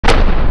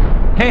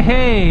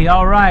Hey,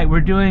 all right, we're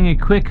doing a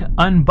quick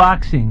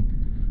unboxing.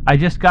 I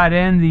just got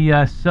in the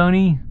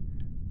Sony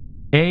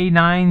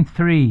A9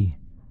 III.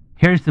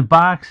 Here's the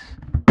box,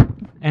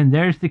 and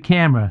there's the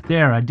camera.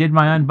 There, I did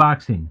my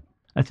unboxing.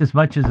 That's as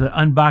much as an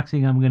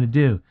unboxing I'm going to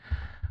do.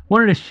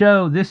 Wanted to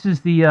show, this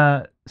is the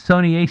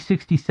Sony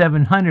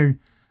A6700,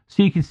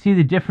 so you can see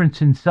the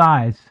difference in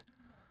size.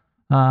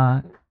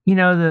 You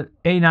know, the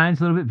A9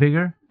 is a little bit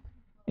bigger,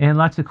 and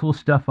lots of cool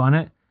stuff on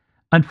it.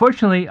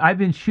 Unfortunately, I've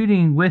been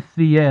shooting with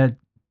the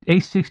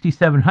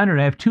A6700.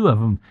 I have two of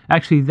them.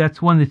 Actually,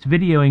 that's one that's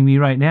videoing me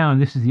right now, and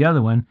this is the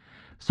other one.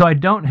 So I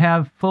don't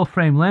have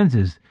full-frame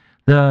lenses.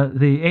 The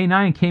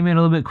A9 came in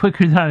a little bit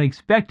quicker than I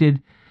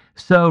expected.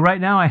 So right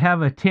now I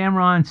have a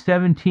Tamron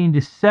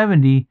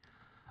 17-70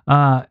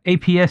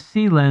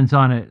 APS-C lens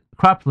on it,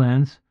 cropped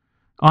lens,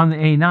 on the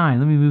A9.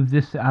 Let me move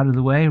this out of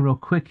the way real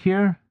quick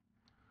here.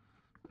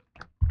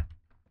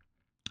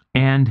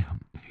 And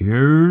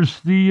here's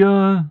the,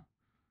 oh,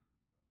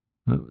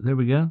 there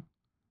we go.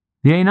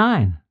 The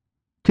A9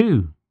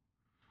 II.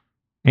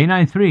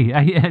 A9 III.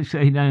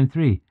 Actually, A9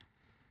 III.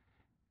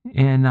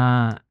 And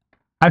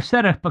I've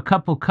set up a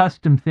couple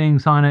custom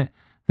things on it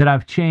that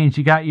I've changed.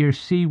 You got your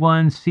C1,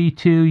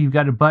 C2. You've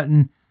got a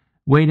button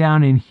way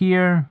down in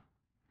here.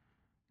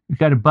 You've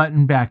got a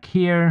button back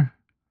here.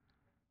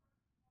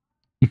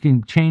 You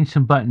can change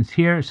some buttons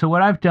here. So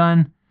what I've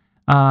done,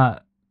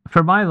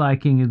 for my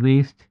liking at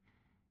least,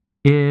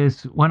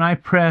 is when I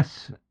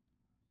press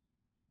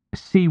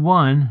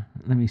C1,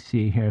 let me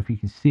see here if you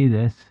can see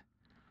this.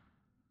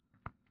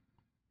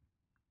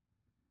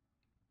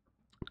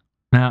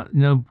 Now,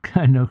 no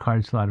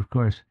card slot, of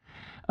course.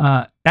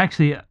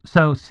 Actually,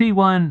 so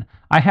C1,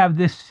 I have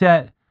this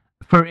set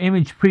for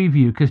image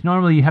preview, because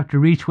normally you have to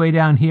reach way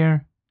down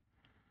here.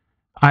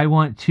 I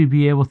want to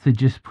be able to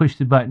just push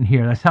the button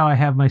here. That's how I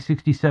have my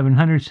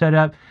 6700 set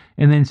up.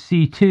 And then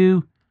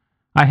C2,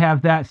 I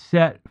have that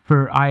set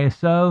for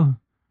ISO.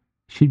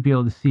 Should be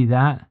able to see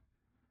that.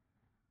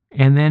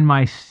 And then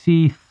my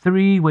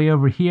C3 way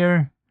over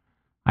here,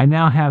 I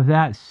now have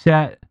that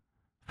set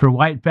for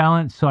white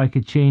balance, so I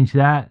could change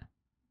that.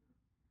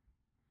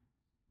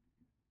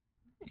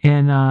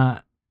 And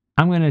I'm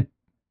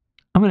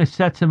gonna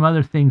set some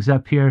other things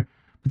up here,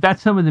 but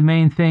that's some of the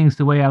main things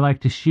the way I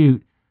like to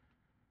shoot.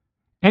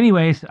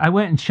 Anyways, I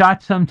went and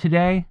shot some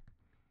today,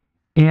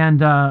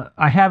 and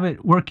I have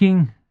it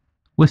working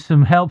with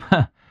some help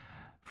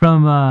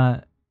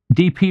from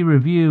DP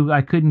Review.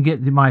 I couldn't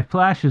get my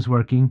flashes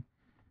working.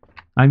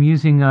 I'm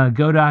using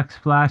Godox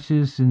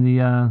flashes in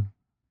the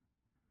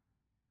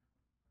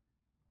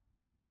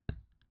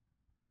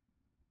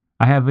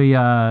I have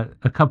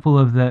a couple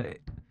of the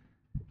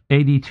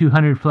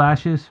AD200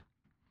 flashes.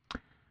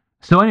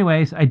 So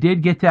anyways, I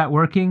did get that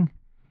working,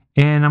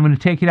 and I'm going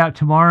to take it out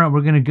tomorrow.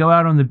 We're going to go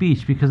out on the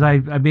beach, because I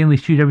mainly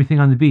shoot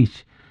everything on the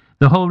beach.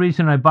 The whole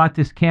reason I bought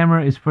this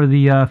camera is for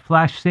the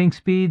flash sync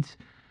speeds,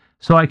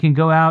 so I can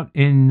go out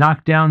and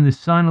knock down the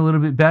sun a little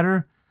bit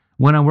better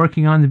when I'm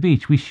working on the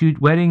beach. We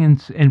shoot wedding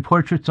and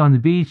portraits on the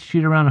beach,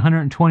 shoot around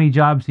 120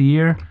 jobs a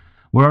year.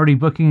 We're already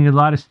booking a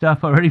lot of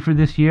stuff already for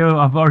this year.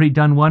 I've already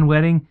done one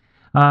wedding.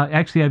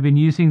 Actually, I've been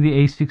using the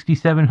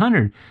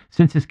A6700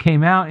 since this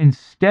came out,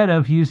 instead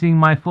of using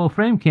my full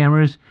frame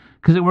cameras,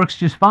 because it works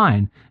just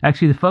fine.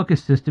 Actually, the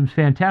focus system's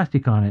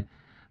fantastic on it.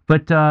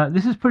 But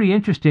this is pretty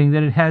interesting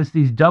that it has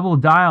these double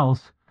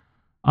dials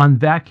on the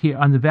back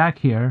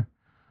here.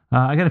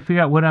 I got to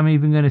figure out what I'm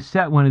even going to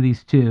set one of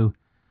these to,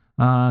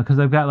 because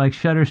I've got like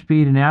shutter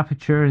speed and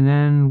aperture, and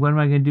then what am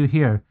I going to do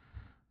here?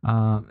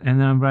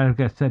 And then I've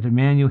got set to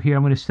manual here.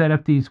 I'm going to set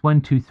up these 1,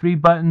 2, 3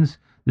 buttons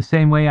the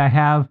same way I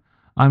have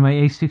on my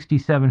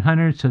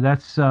A6700, so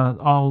that's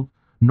all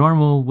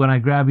normal when I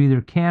grab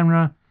either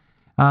camera.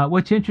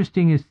 What's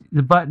interesting is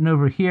the button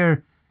over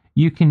here.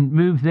 You can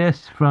move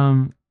this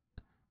from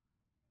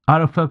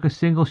autofocus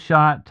single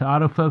shot to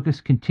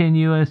autofocus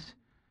continuous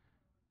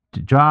to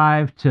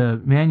drive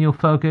to manual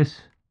focus.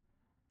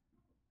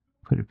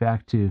 Put it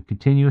back to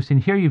continuous,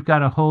 and here you've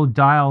got a whole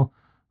dial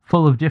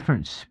full of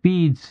different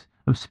speeds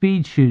of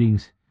shooting.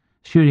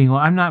 Well,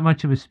 I'm not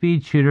much of a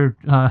speed shooter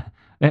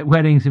at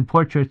weddings and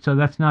portraits, so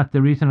that's not the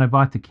reason I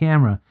bought the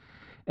camera.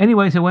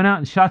 Anyways, I went out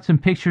and shot some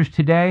pictures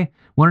today.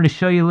 Wanted to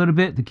show you a little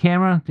bit the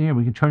camera. There,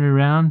 we can turn it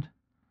around.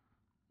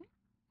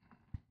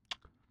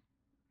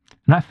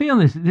 And I feel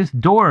this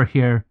door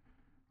here,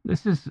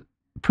 this is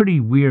pretty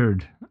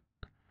weird.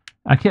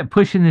 I kept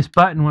pushing this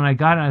button when I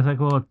got it. I was like,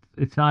 well,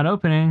 it's not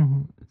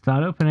opening. It's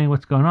not opening.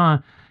 What's going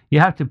on?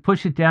 You have to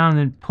push it down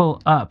and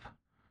pull up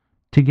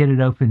to get it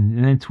open.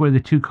 And it's where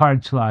the 2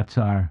 card slots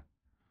are.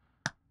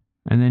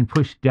 And then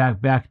push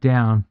back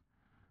down.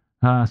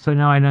 So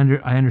now I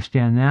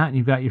understand that. And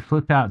you've got your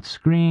flip out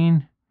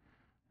screen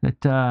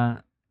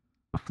that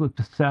flip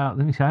this out.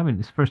 Let me see.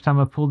 This is the first time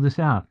I've pulled this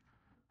out.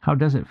 How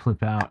does it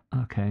flip out?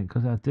 Okay, it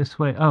goes out this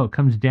way. Oh, it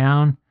comes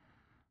down.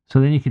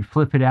 So then you can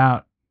flip it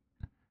out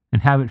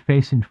and have it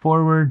facing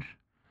forward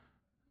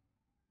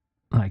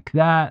like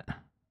that.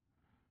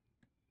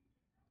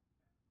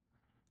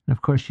 And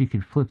of course, you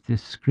could flip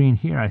this screen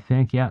here, I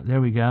think. Yeah,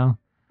 there we go.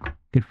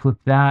 Could flip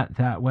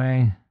that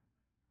way.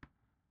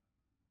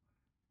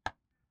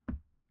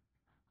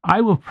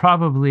 I will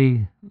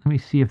probably, let me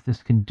see if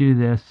this can do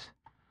this.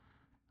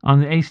 On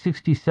the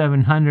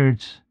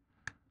A6700s,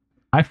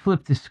 I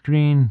flip the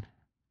screen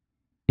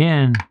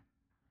in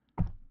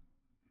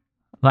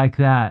like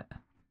that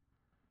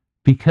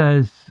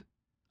because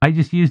I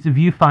just use the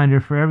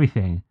viewfinder for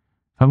everything.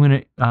 If I'm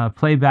going to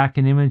play back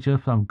an image,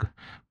 if I'm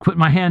put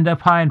my hand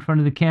up high in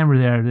front of the camera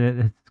there,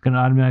 it's going to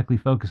automatically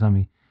focus on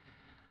me.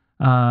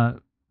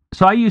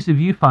 So I use the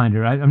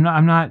viewfinder.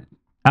 I'm not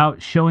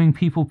out showing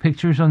people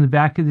pictures on the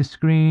back of the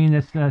screen.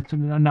 That's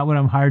not what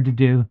I'm hired to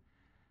do.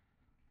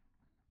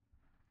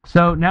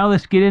 So now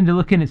let's get into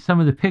looking at some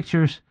of the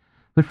pictures.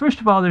 But first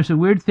of all, there's a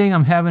weird thing.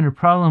 I'm having a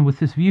problem with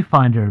this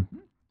viewfinder.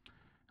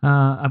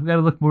 I've got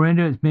to look more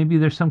into it. Maybe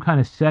there's some kind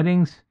of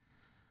settings.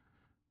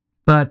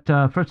 But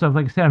first off,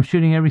 like I said, I'm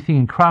shooting everything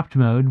in cropped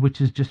mode,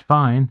 which is just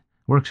fine.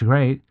 Works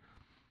great.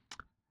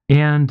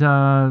 And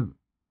the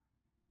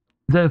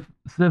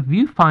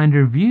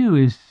viewfinder view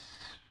is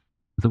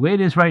the way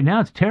it is right now.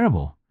 It's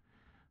terrible.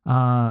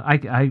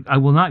 I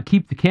will not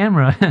keep the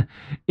camera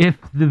if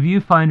the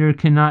viewfinder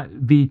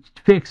cannot be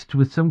fixed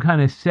with some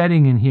kind of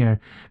setting in here.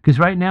 Because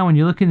right now, when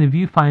you look in the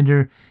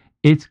viewfinder,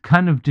 it's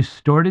kind of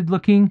distorted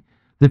looking.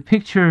 The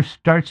picture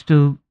starts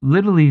to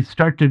literally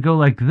start to go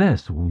like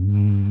this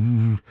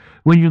when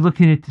you're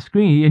looking at the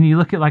screen. And you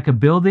look at like a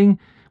building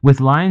with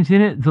lines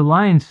in it, the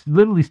lines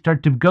literally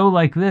start to go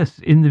like this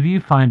in the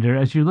viewfinder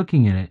as you're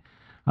looking at it.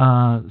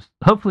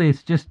 Hopefully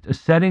it's just a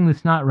setting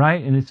that's not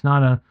right and it's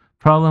not a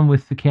problem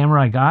with the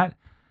camera I got.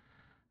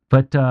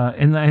 But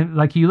and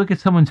like you look at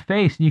someone's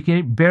face and you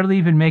can barely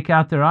even make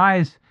out their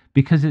eyes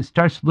because it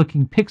starts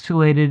looking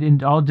pixelated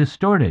and all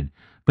distorted.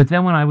 But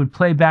then when I would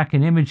play back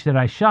an image that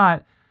I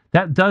shot,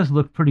 that does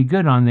look pretty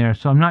good on there,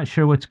 so I'm not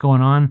sure what's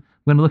going on. I'm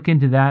going to look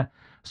into that.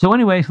 So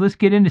anyways, let's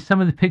get into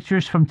some of the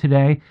pictures from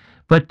today.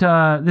 But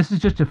this is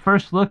just a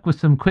first look with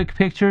some quick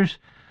pictures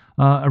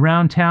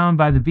around town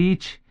by the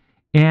beach.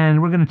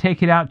 And we're going to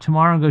take it out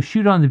tomorrow and go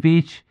shoot on the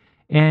beach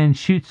and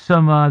shoot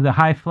some the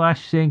high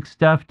flash sync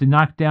stuff to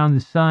knock down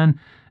the sun.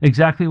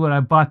 Exactly what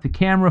I bought the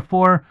camera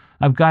for.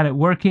 I've got it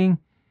working.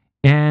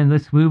 And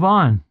let's move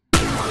on.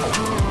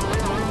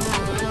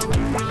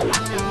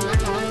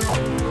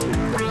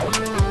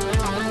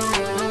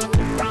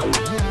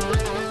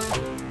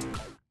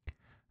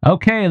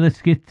 Okay,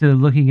 let's get to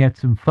looking at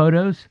some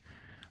photos.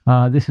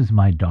 This is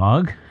my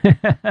dog.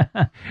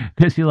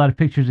 Gonna see a lot of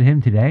pictures of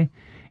him today.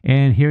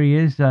 And here he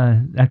is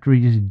after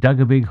he just dug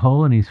a big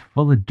hole and he's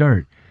full of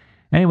dirt.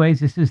 Anyways,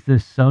 this is the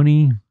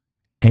Sony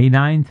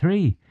A9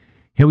 III.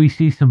 Here we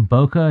see some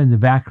bokeh in the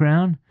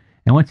background.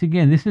 And once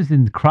again, this is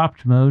in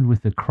cropped mode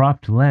with the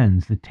cropped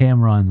lens, the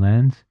Tamron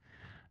lens.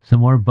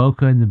 Some more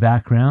bokeh in the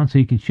background. So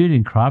you can shoot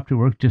in cropped. It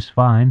worked just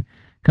fine.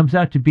 Comes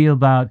out to be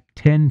about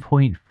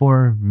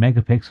 10.4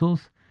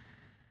 megapixels.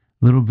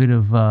 A little bit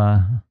of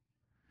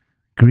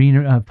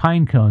green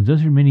pine cones.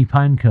 Those are mini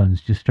pine cones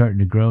just starting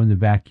to grow in the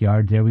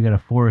backyard there. We got a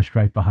forest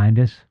right behind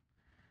us.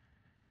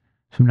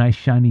 Some nice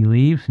shiny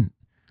leaves.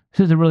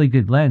 This is a really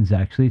good lens,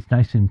 actually. It's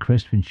nice and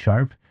crisp and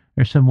sharp.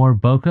 There's some more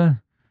bokeh.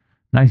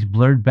 Nice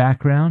blurred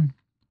background.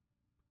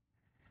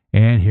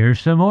 And here's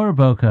some more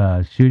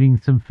bokeh. Shooting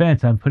some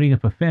fence. I'm putting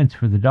up a fence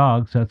for the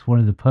dog, so that's one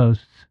of the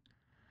posts.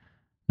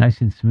 Nice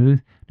and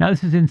smooth. Now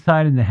this is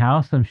inside in the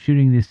house. I'm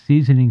shooting this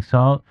seasoning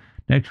salt.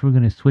 Next, we're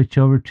going to switch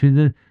over to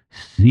the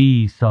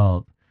sea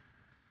salt.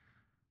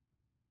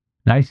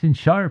 Nice and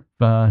sharp.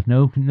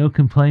 No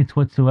complaints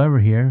whatsoever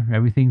here.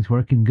 Everything's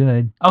working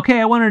good.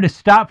 Okay, I wanted to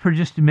stop for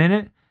just a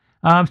minute.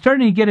 I'm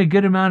starting to get a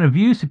good amount of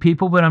views to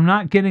people, but I'm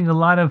not getting a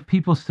lot of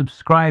people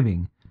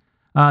subscribing.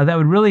 That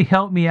would really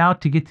help me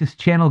out to get this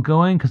channel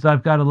going because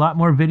I've got a lot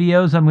more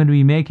videos I'm going to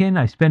be making.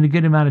 I spend a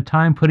good amount of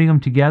time putting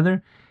them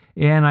together,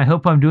 and I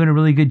hope I'm doing a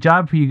really good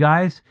job for you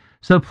guys.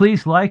 So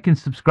please like and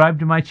subscribe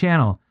to my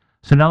channel.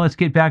 So now let's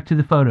get back to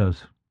the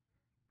photos.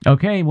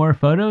 Okay, more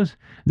photos.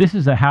 This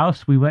is a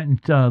house we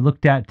went and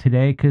looked at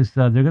today because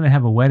they're going to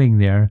have a wedding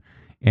there,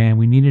 and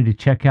we needed to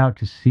check out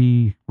to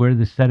see where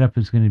the setup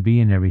is going to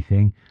be and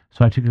everything.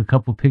 So I took a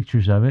couple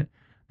pictures of it.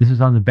 This is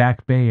on the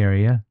Back Bay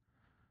area,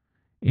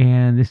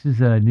 and this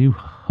is a new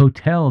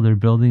hotel they're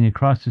building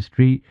across the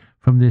street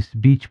from this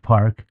beach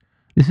park.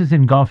 This is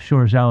in Gulf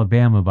Shores,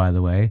 Alabama, by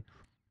the way,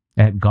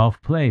 at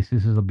Golf Place.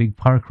 This is a big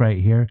park right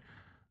here.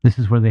 This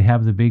is where they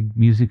have the big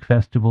music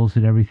festivals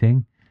and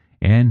everything.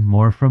 And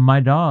more from my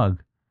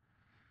dog.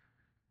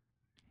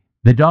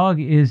 The dog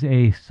is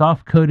a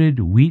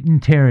soft-coated Wheaten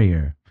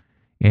Terrier.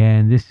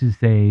 And this is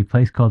a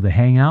place called The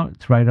Hangout.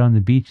 It's right on the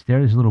beach there.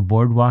 There's a little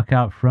boardwalk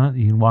out front.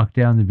 You can walk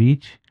down the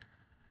beach.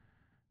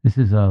 This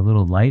is a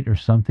little light or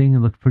something. It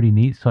looked pretty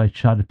neat, so I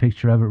shot a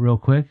picture of it real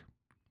quick.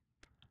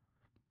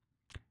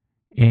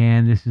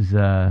 And this is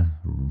a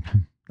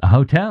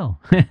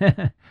hotel.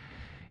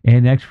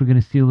 And next we're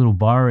going to see a little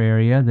bar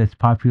area that's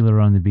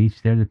popular on the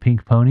beach there, the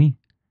Pink Pony.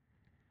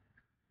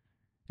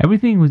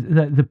 Everything was,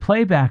 the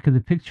playback of the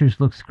pictures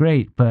looks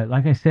great, but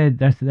like I said,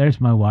 there's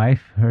my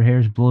wife. Her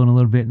hair's blowing a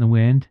little bit in the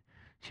wind.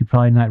 She's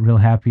probably not real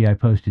happy I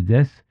posted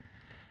this.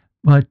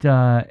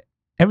 But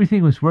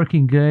everything was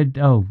working good.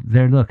 Oh,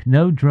 there, look,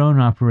 no drone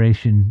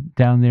operation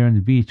down there on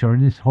the beach or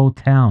in this whole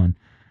town.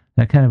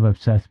 That kind of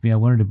upsets me. I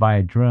wanted to buy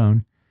a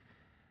drone.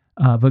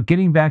 But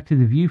getting back to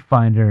the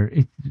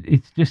viewfinder,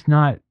 it's just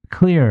not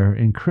clear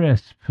and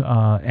crisp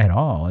at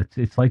all.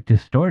 It's like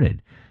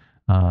distorted.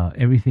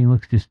 Everything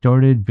looks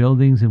distorted.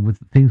 Buildings and with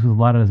things with a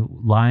lot of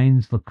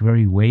lines look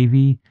very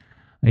wavy.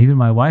 Even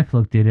my wife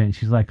looked at it and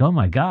she's like, "Oh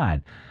my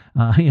God!"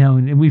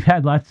 And we've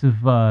had lots of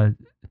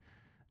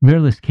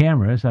mirrorless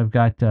cameras. I've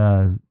got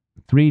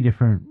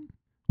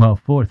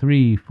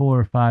three,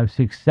 four, five,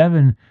 six,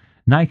 seven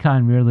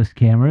Nikon mirrorless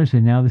cameras,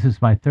 and now this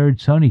is my third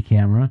Sony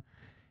camera.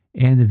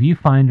 And the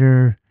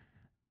viewfinder,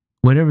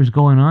 whatever's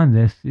going on,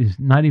 this is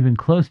not even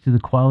close to the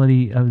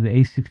quality of the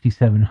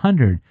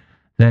A6700.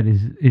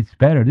 It's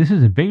better. This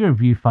is a bigger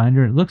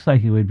viewfinder. It looks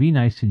like it would be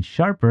nice and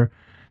sharper,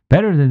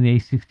 better than the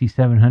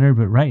A6700,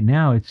 but right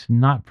now it's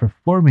not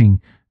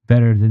performing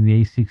better than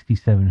the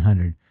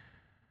A6700.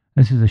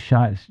 This is a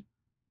shot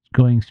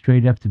going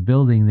straight up the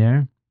building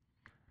there.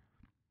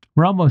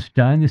 We're almost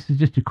done. This is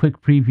just a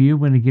quick preview.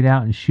 We're going to get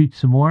out and shoot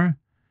some more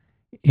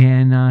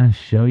and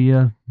show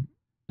you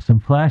some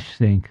flash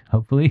sync,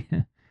 hopefully.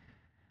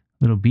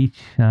 Little beach.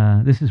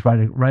 This is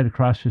right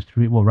across the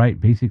street. Well, right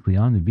basically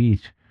on the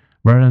beach.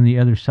 Right on the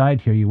other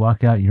side here, you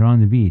walk out, you're on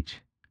the beach.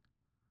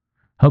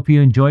 Hope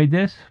you enjoyed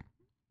this.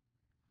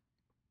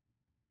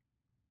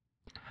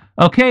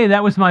 Okay,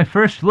 that was my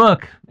first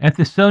look at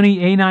the Sony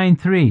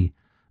A9 III.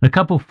 A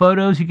couple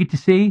photos you get to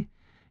see.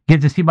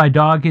 Get to see my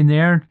dog in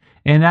there.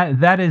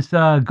 And that is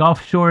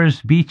Gulf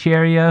Shores beach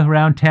area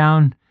around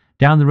town,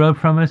 down the road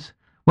from us.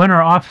 We're in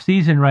our off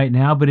season right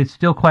now, but it's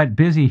still quite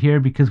busy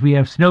here because we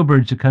have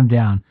snowbirds that come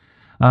down.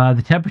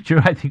 The temperature,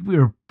 I think we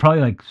were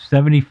probably like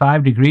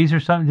 75 degrees or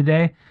something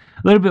today.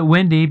 A little bit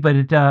windy, but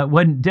it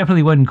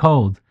definitely wasn't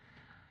cold.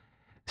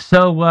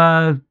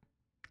 So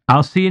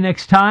I'll see you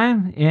next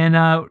time, and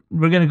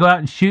we're going to go out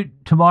and shoot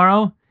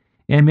tomorrow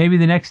and maybe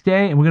the next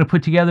day, and we're going to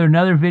put together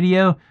another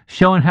video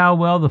showing how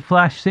well the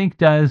flash sync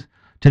does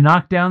to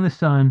knock down the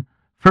sun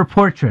for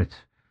portraits.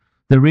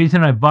 The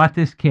reason I bought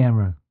this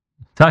camera.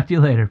 Talk to you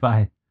later.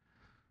 Bye.